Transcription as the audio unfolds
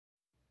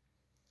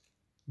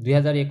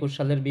2021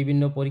 সালের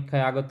বিভিন্ন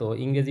পরীক্ষায় আগত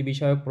ইংরেজি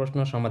বিষয়ক প্রশ্ন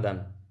সমাধান।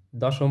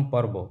 10ম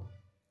পর্ব।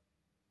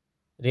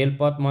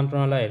 রেলপথ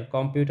মন্ত্রণালয়ের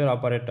computer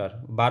operator,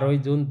 12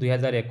 June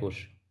 2021।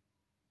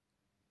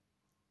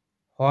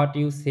 What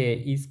you say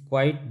is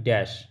quite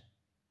dash.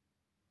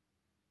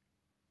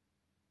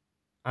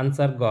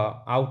 Answer গ,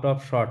 out of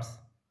swords.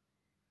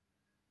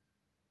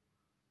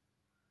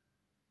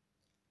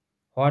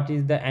 What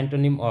is the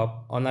antonym of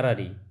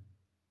honorary?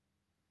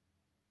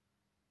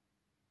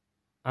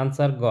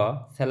 Answer গ,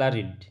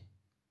 স্যালারিড।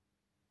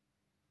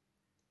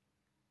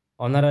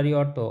 অনারারি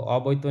অর্থ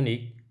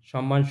অবৈতনিক,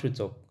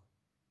 সম্মানসূচক।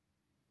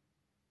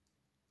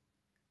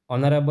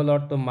 অনারেবল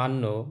অর্থ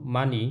মান্য,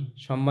 মানি,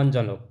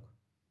 সম্মানজনক।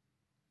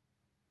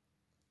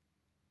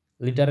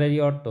 লিটারারি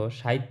অর্থ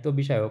সাহিত্য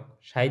বিষয়ক,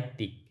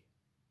 সাহিত্যিক।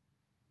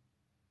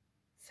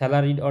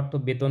 স্যালারিড অর্থ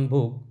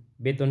বেতনভোগ,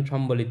 বেতন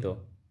সম্বলিত।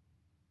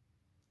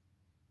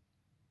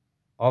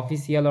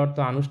 অফিসিয়াল অর্থ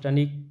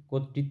আনুষ্ঠানিক,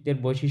 কর্তৃত্বের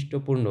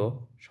বৈশিষ্ট্যপূর্ণ,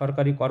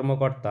 সরকারি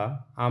কর্মকর্তা,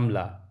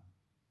 আমলা।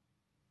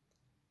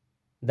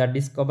 The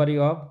Discovery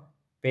of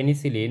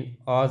penicillin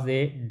was a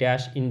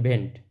dash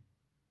invent.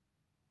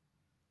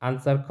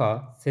 Answer খ,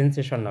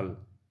 sensational.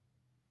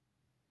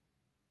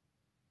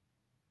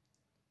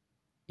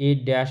 A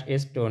dash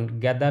stone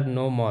gather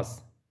no moss.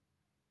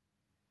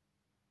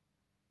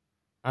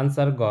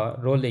 Answer গ,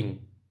 rolling.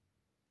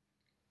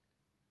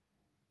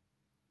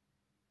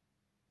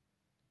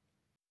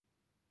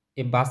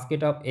 A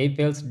basket of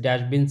apples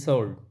dash been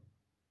sold.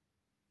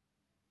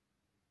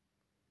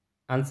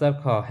 Answer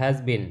kh, has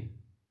been.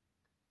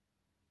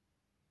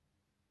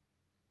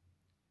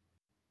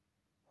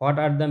 What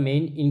are the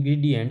main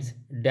ingredients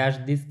dash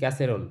this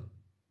casserole?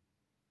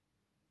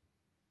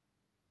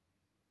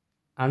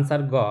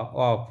 Answer g,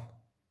 of.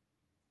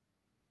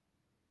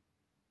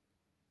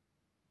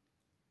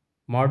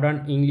 Modern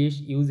English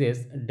uses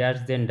dash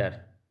gender.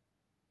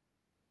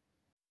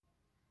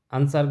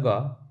 Answer g,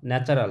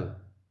 natural.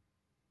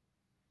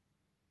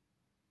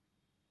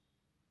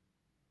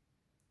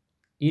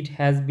 It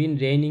has been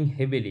raining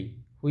heavily.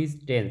 Which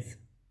tense?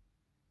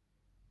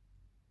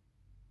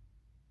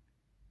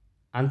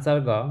 Answer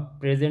g,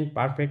 present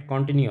perfect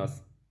continuous.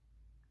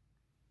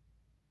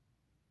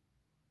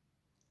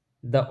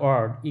 The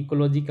word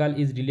ecological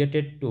is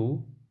related to.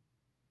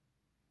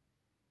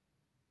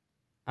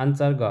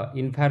 Answer g,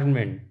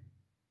 environment.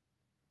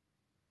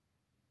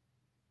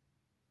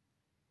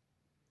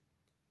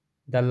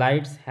 The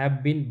lights have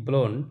been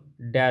blown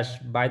dash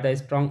by the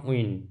strong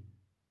wind.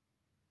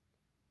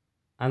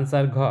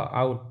 Answer gh,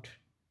 out.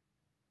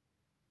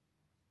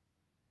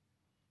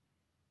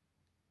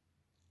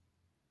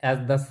 As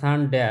the sun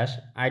dash,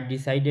 I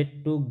decided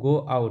to go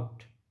out.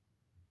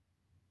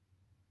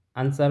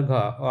 Answer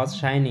gh, was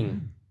shining.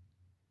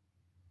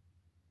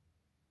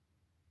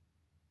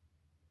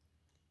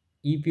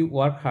 If you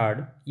work hard,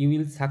 you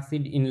will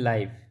succeed in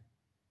life.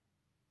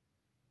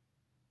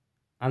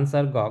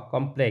 Answer gh,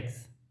 complex.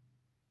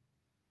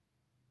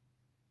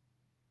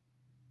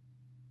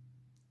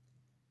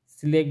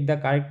 Select the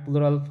correct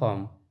plural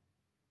form.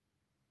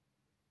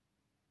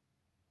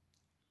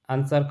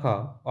 Answer kh,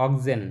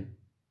 oxen.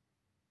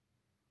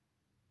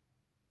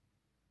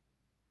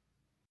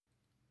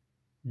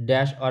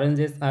 Dash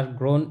oranges are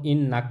grown in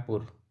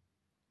Nagpur.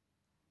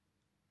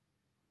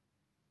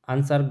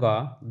 Answer gh,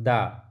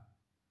 the.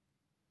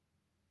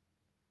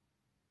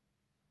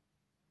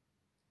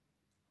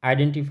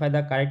 Identify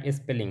the correct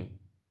spelling.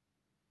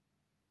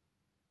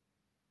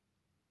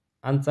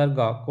 Answer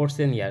gh,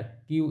 questionnaire.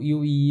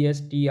 Questionnaire.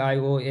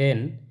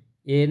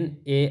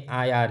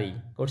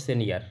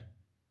 Questionnaire.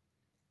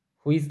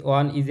 Which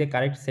one is a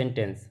correct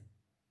sentence?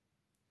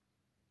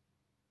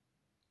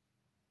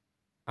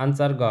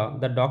 Answer g,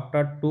 the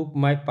doctor took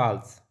my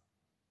pulse.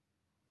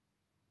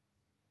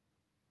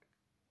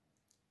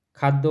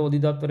 খাদ্য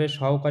অধিদপ্তরের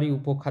সহকারী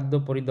উপখাদ্য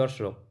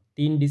পরিদর্শক,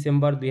 3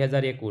 December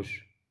 2021।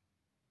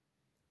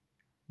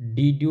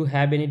 Did you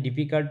have any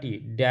difficulty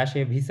dash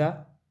a visa?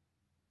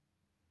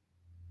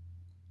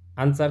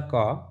 Answer ক,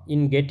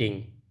 in getting.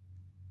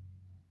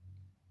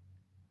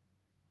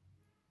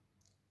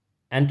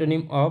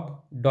 Antonym of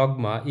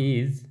dogma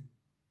is.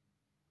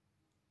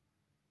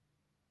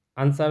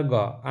 Answer গ,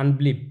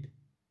 unbelief.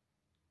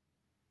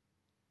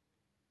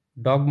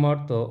 Dogma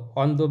অর্থ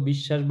অন্ধ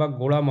বিশ্বাস বা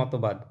গোড়া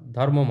মতবাদ,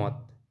 ধর্মমত।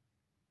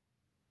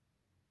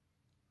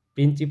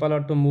 প্রিন্সিপাল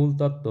অর্থ মূল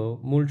তত্ত্ব,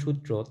 মূল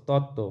সূত্র,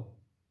 তত্ত্ব।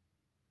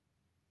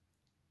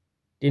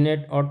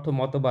 টেনেট অর্থ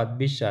মতবাদ,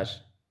 বিশ্বাস।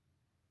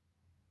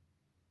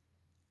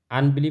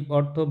 আনবিলিভ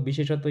অর্থ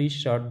বিশেষত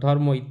ঈশ্বর,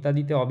 ধর্ম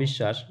ইত্যাদিতে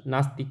অবিশ্বাস,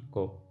 নাস্তিক্য।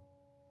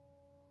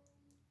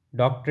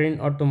 ডক্ট্রিন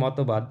অর্থ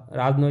মতবাদ,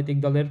 রাজনৈতিক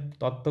দলের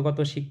তত্ত্বগত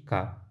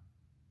শিক্ষা।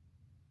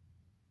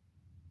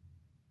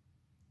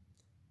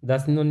 The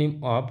synonym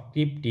of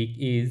cryptic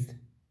is.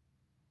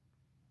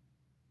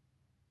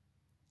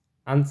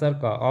 Answer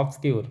ক,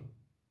 obscure.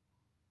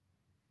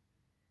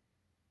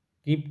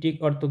 ক্রিপ্টিক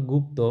অর্থ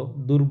গুপ্ত,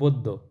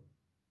 দুর্বোধ্য।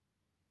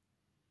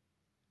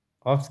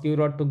 অবস্কিউর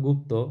অর্থ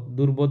গুপ্ত,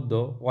 দুর্বোধ্য,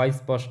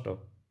 অস্পষ্ট।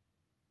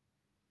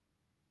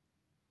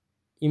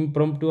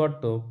 ইমপ্রম্পটু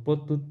অর্থ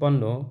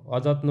প্রত্যুৎপন্ন,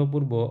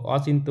 অযত্নপূর্ব,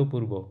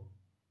 অচিন্ত্যপূর্ব।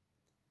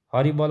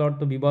 হরিবল অর্থ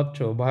বীভৎস,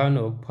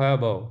 ভয়ানক,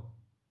 ভয়াবহ।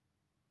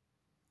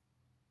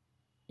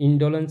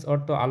 ইন্ডোলেন্স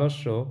অর্থ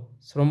আলস্য,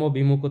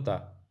 শ্রমবিমুখতা।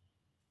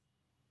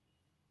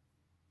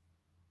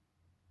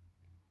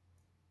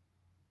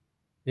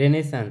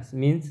 রেনেসান্স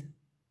মিন্স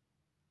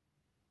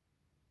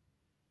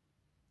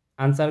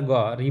আনসার গ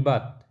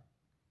রিবাত।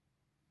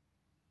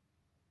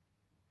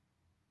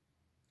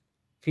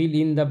 Fill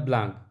in the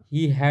blank.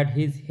 He had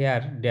his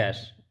hair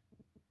dash.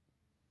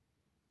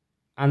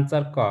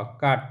 Answer ক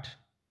cut.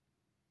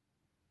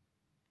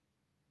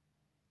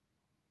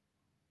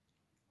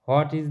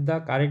 What is the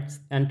correct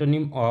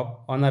antonym of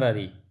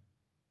honorary?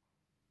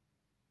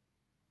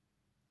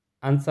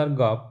 Answer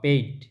গ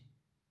paid.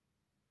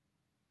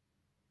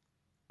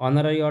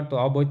 অনারারি অর্থ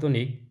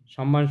অবৈতনিক,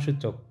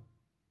 সম্মানসূচক।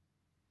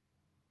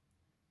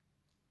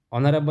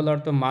 অনারেবল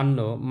অর্থ মান্য,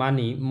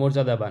 মানি,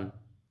 মর্যাদাবান।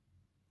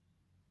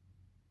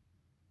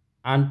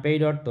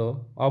 আনপেইড অর্থ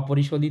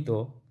অপরিশোধিত,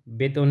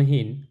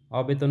 বেতনহীন,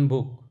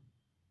 অবেতনভুক।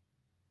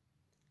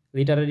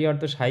 লিটারারি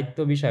অর্থ সাহিত্য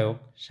বিষয়ক,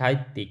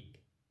 সাহিত্যিক।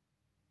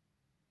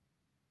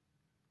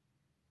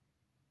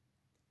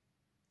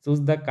 Choose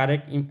the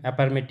correct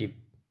affirmative.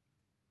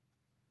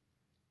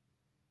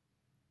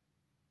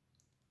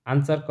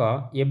 Answer ক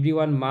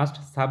everyone must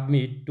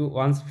submit to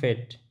one's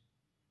fate.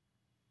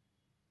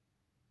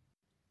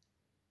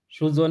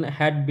 Susan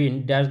had been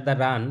dashed the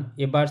run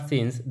ever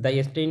since the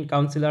esteemed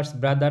councillor's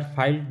brother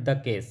filed the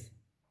case.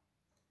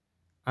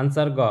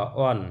 Answer G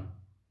 1.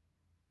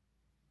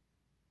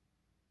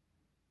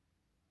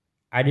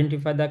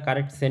 Identify the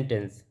correct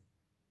sentence.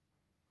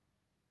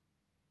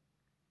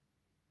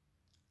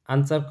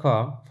 Answer Kh.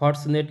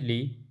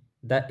 Fortunately,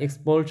 the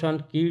expulsion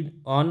killed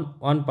on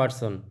one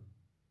person.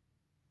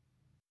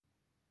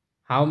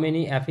 How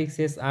many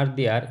affixes are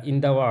there in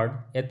the word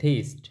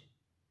atheist?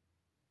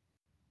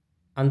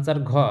 Answer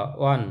Gh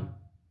 1.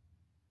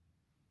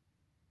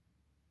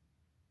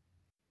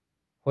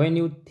 When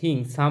you think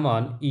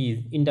someone is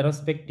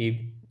introspective,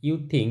 you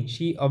think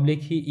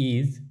she/he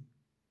is.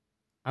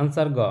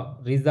 Answer G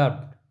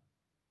reserved.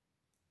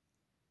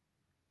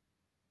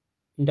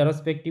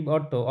 ইন্টারোস্পেক্টিভ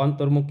অর্থ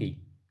অন্তর্মুখী।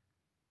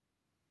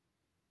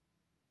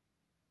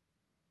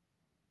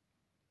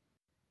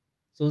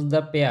 Choose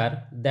the pair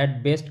that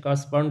best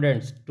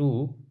corresponds to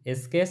a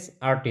sketch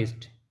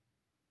artist.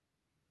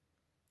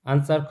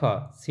 Answer Kh.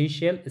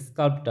 Seashell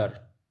sculptor.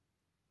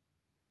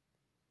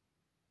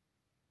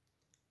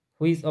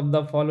 Which of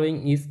the following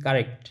is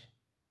correct?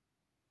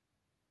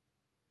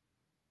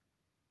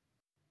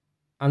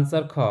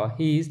 Answer Kh.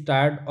 He is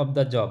tired of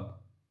the job.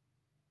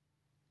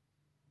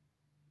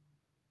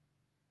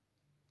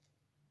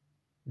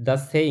 The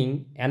saying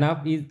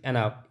enough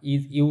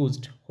is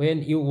used when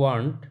you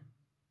want.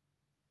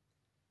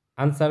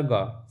 Answer G.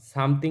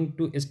 Something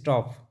to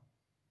stop.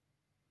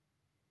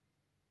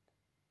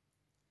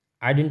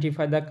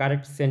 Identify the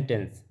correct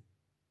sentence.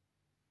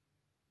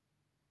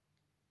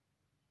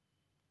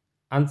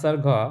 Answer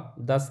G.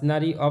 The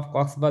scenery of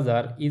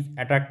Coxbazar is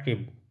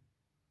attractive.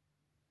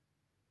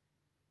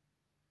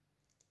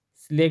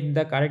 Select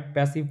the correct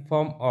passive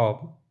form of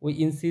we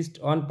insist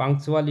on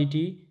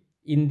punctuality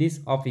in this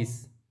office.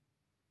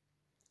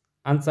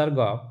 Answer G.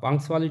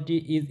 Punctuality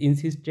is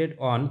insisted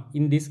on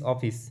in this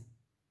office.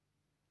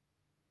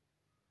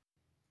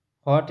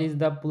 What is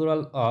the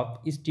plural of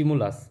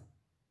stimulus?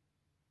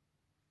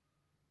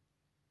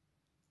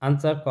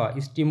 Answer K.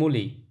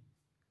 Stimuli.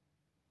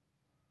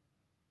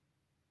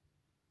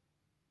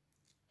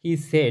 He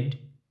said,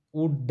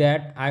 would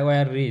that I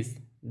were rich.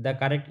 The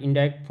correct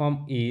indirect form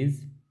is.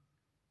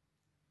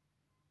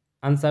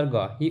 Answer G.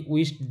 He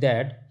wished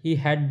that he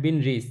had been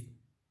rich.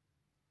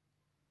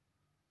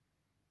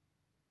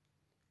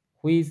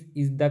 Which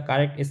is the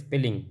correct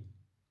spelling?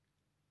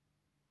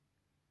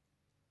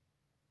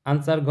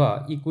 Answer G.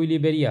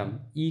 Equilibrium.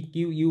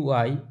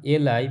 EQUILIBRIUM.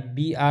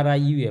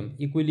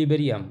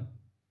 Equilibrium.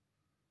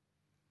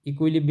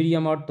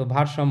 Equilibrium অর্থ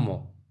ভারসাম্য।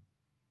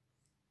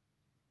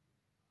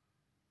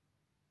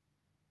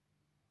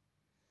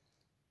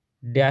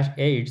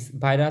 AIDS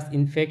virus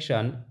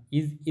infection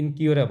is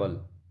incurable.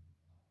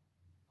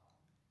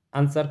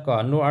 Answer K.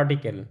 No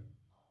article.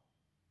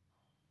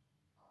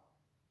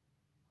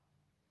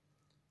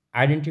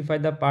 Identify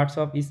the parts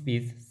of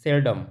speech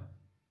seldom.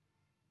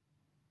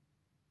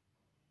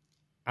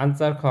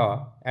 Answer Kh.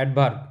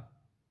 Adverb.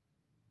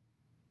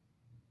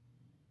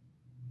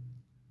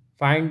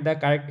 Find the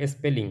correct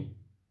spelling.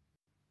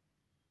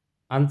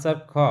 Answer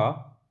Kh.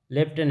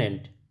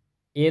 Lieutenant.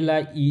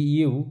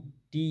 LIEUTENANT.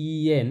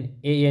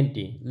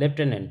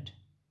 Lieutenant.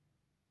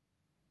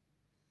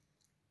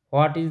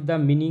 What is the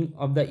meaning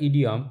of the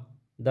idiom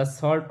the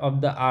salt of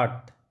the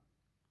earth?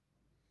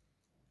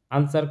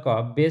 Answer Kh.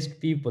 Best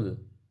people.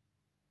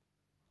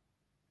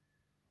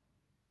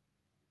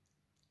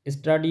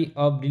 Study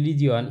of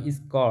religion is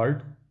called.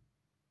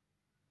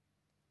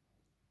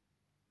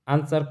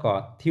 Answer Kh.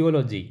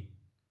 Theology.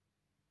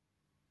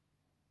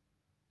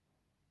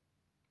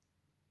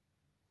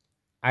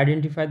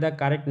 Identify the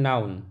correct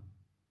noun.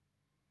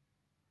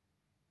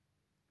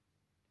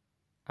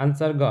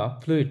 Answer গ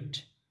fluid.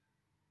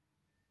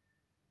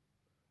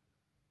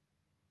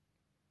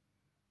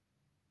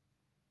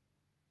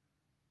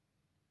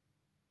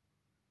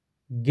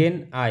 Gain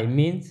I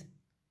means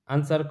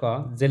answer ক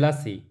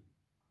jealousy.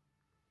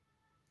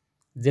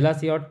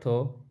 Jealousy অর্থ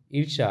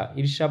ঈর্ষা,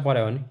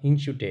 ঈর্ষাপরায়ণ,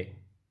 হিংসুটে।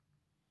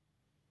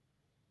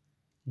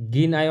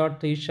 গিন I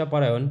অর্থ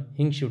ঈর্ষাপরায়ণ,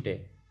 হিংসুটে।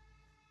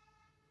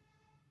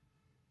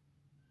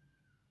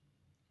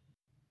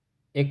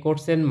 A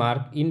question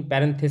mark in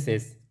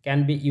parentheses can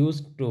be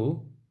used to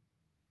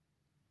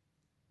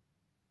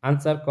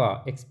answer ক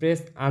express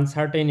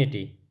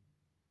uncertainty।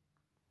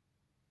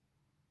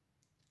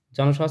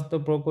 জনস্বাস্থ্য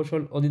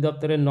প্রকৌশল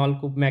অধিদপ্তরের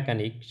নলকূপ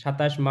mechanic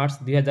 ২৭ March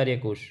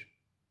 ২০২১।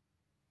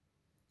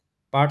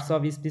 Parts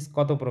of speech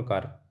কত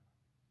প্রকার?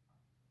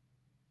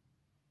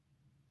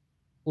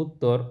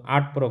 উত্তর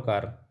 ৮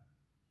 প্রকার।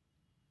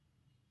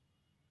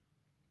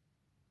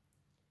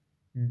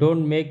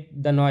 Don't make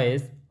the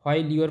noise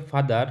while your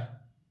father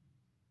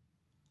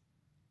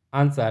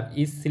answer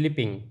is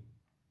sleeping.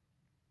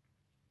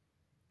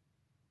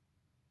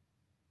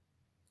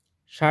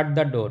 Shut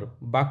the door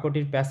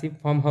বাক্যটির প্যাসিভ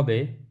ফর্ম হবে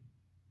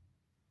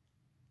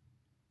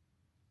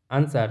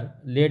answer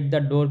let the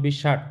door be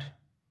shut.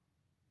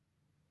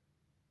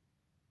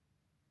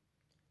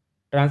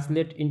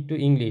 Translate into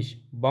English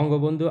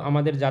Bangabandhu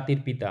আমাদের জাতির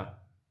পিতা।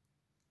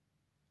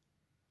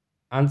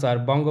 Answer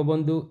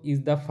Bangabandhu is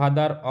the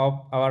father of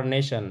our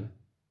nation.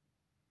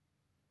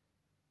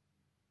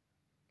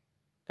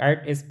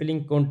 Correct spelling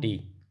কোনটি?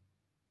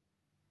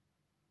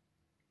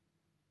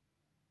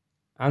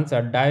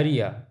 Answer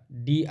diarrhoea,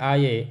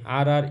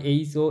 DIARRHOEA,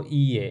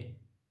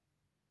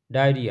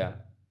 diarrhoea.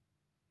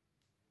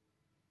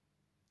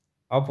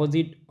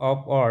 Opposite of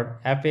word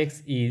apex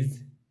is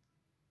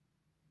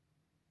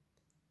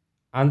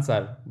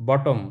answer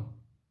bottom.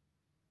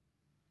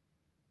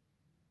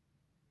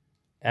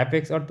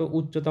 Apex অর্থ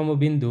উচ্চতম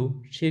বিন্দু,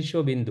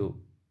 শীর্ষবিন্দু।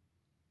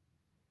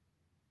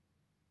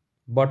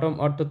 Bottom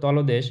অর্থ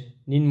তলদেশ,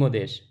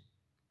 নিম্নদেশ।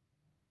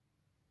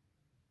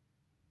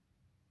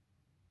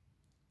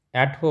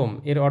 অ্যাট হোম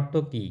এর অর্থ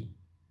কী?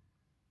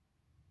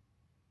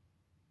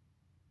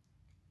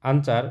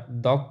 আনসার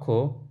দক্ষ,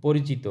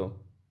 পরিচিত।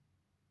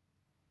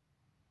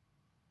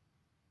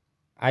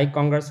 I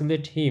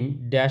congratulate him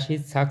dash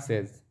his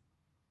success.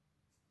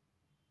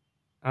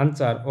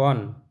 Answer 1।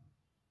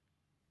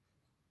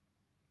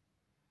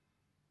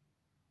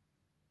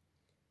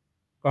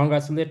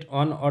 Congratulate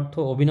on অর্থ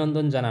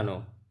অভিনন্দন জানানো।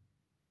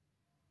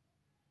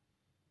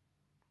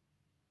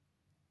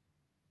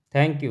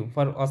 Thank you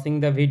for watching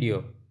the video.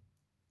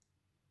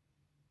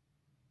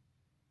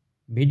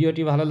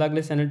 ভিডিওটি ভালো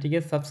লাগলে চ্যানেলটিকে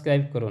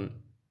সাবস্ক্রাইব করুন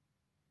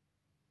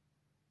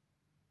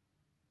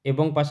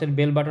এবং পাশের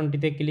বেল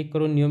বাটনটিতে ক্লিক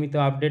করুন নিয়মিত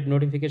আপডেট,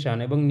 নোটিফিকেশন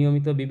এবং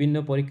নিয়মিত বিভিন্ন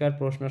পরীক্ষার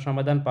প্রশ্ন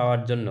সমাধান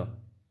পাওয়ার জন্য।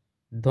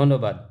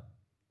 ধন্যবাদ।